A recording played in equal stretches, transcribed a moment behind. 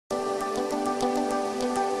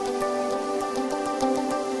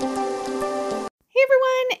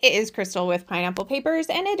It is Crystal with Pineapple Papers,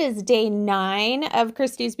 and it is day 9 of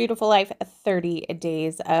Christy's Beautiful Life 30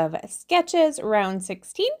 Days of Sketches, round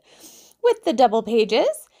 16, with the double pages.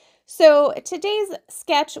 So today's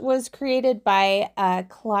sketch was created by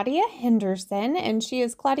Claudia Henderson, and she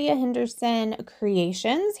is Claudia Henderson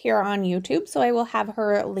Creations here on YouTube, so I will have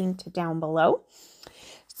her linked down below.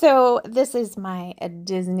 So this is my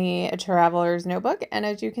Disney Traveler's Notebook, and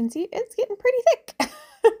as you can see, it's getting pretty thick.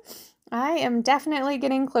 I am definitely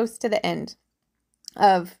getting close to the end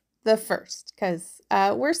of the first because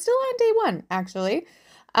we're still on day 1, actually.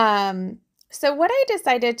 So what I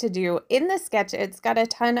decided to do in the sketch, it's got a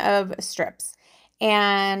ton of strips.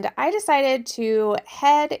 And I decided to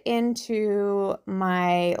head into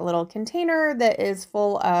my little container that is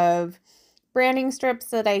full of branding strips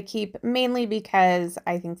that I keep mainly because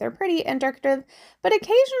I think they're pretty and decorative, but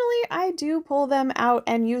occasionally I do pull them out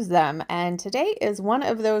and use them, and today is one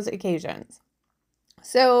of those occasions.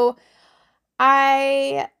 So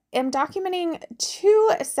I am documenting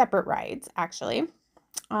 2 separate rides, actually.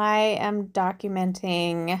 I am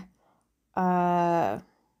documenting the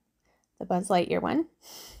Buzz Lightyear one.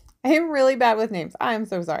 I am really bad with names. I'm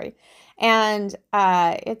so sorry. And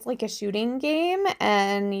it's like a shooting game,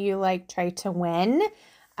 and you like try to win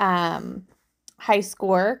high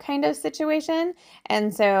score kind of situation.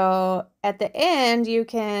 And so at the end, you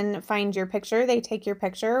can find your picture. They take your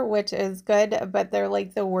picture, which is good, but they're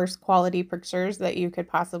like the worst quality pictures that you could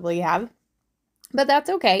possibly have. But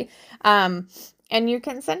that's okay. And you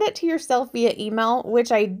can send it to yourself via email,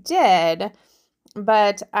 which I did.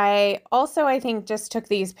 But I also, I think, just took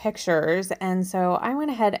these pictures, and so I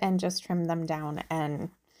went ahead and just trimmed them down, and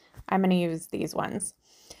I'm going to use these ones.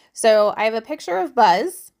 So I have a picture of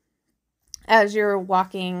Buzz as you're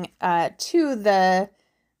walking to the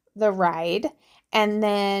ride, and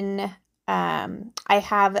then I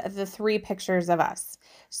have the 3 pictures of us.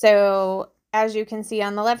 So as you can see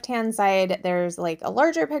on the left-hand side, there's like a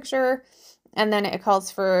larger picture, and then it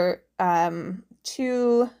calls for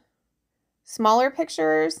 2 smaller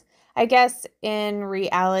pictures. I guess in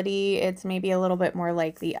reality, it's maybe a little bit more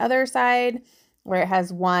like the other side where it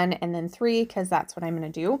has 1 and then 3, because that's what I'm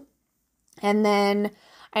going to do. And then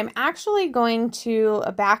I'm actually going to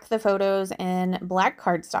back the photos in black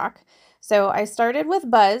cardstock. So I started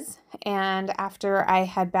with Buzz, and after I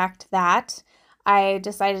had backed that, I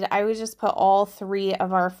decided I would just put all 3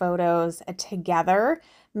 of our photos together,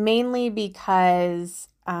 mainly because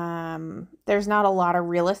there's not a lot of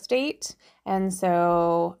real estate, and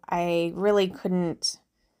so I really couldn't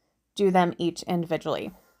do them each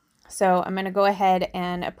individually. So I'm going to go ahead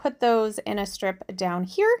and put those in a strip down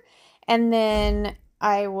here, and then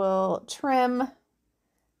I will trim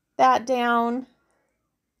that down.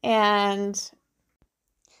 And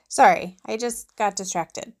sorry, I just got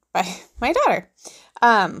distracted by my daughter.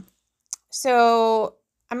 So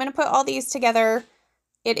I'm going to put all these together.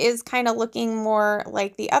 It is kind of looking more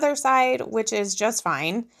like the other side, which is just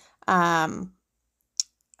fine. Let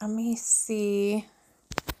me see.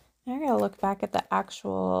 I gotta look back at the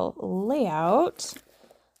actual layout,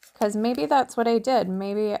 because maybe that's what I did.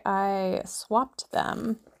 Maybe I swapped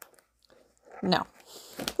them. No.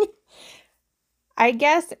 I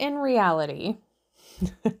guess in reality,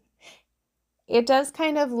 it does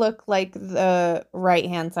kind of look like the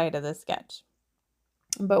right-hand side of the sketch.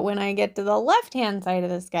 But when I get to the left-hand side of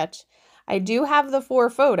the sketch, I do have the 4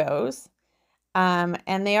 photos,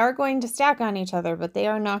 and they are going to stack on each other, but they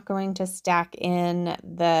are not going to stack in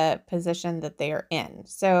the position that they are in.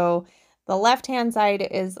 So the left-hand side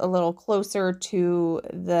is a little closer to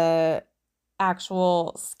the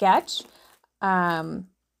actual sketch,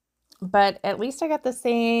 but at least I got the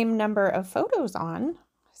same number of photos on.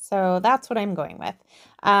 So that's what I'm going with.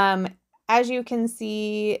 As you can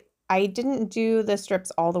see, I didn't do the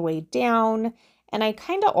strips all the way down, and I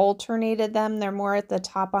kind of alternated them. They're more at the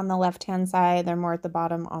top on the left-hand side. They're more at the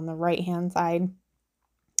bottom on the right-hand side.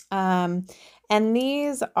 And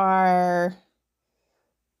these are,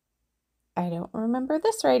 I don't remember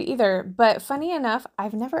this ride either, but funny enough,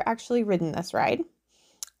 I've never actually ridden this ride.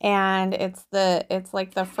 And it's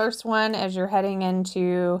like the first one as you're heading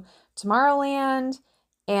into Tomorrowland.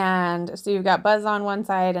 And so you've got Buzz on one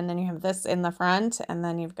side, and then you have this in the front, and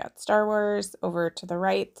then you've got Star Wars over to the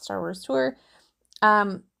right, Star Wars Tour.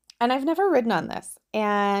 And I've never ridden on this.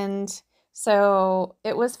 And so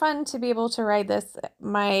it was fun to be able to ride this.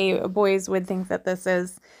 My boys would think that this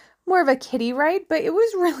is more of a kiddie ride, but it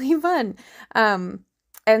was really fun.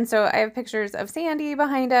 And so I have pictures of Sandy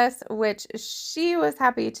behind us, which she was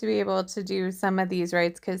happy to be able to do some of these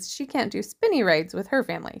rides because she can't do spinny rides with her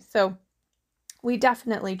family. So we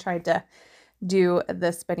definitely tried to do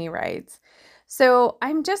the spinny rides. So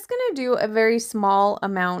I'm just going to do a very small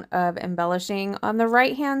amount of embellishing. On the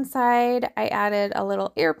right-hand side, I added a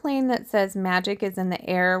little airplane that says magic is in the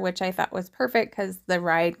air, which I thought was perfect because the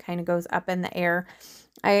ride kind of goes up in the air.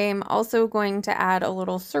 I am also going to add a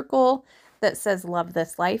little circle that says love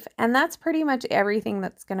this life, and that's pretty much everything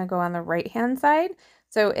that's going to go on the right-hand side.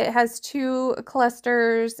 So it has 2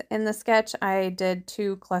 clusters in the sketch. I did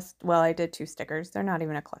 2 stickers. They're not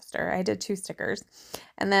even a cluster. I did 2 stickers.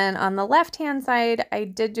 And then on the left-hand side, I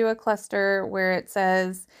did do a cluster where it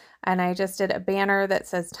says, and I just did a banner that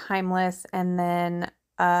says timeless, and then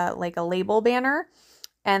like a label banner.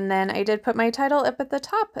 And then I did put my title up at the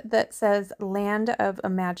top that says Land of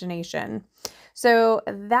Imagination. So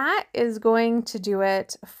that is going to do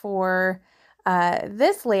it for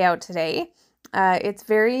this layout today. It's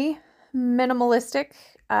very minimalistic,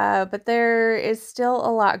 but there is still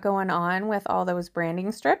a lot going on with all those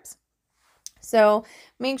branding strips. So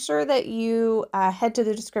make sure that you head to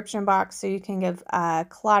the description box so you can give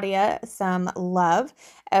Claudia some love,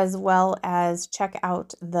 as well as check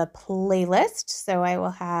out the playlist. So I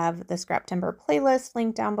will have the Scrap Timber playlist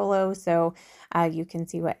linked down below so you can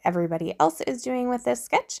see what everybody else is doing with this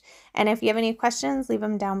sketch. And if you have any questions, leave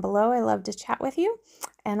them down below. I love to chat with you,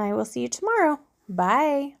 and I will see you tomorrow.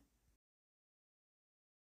 Bye.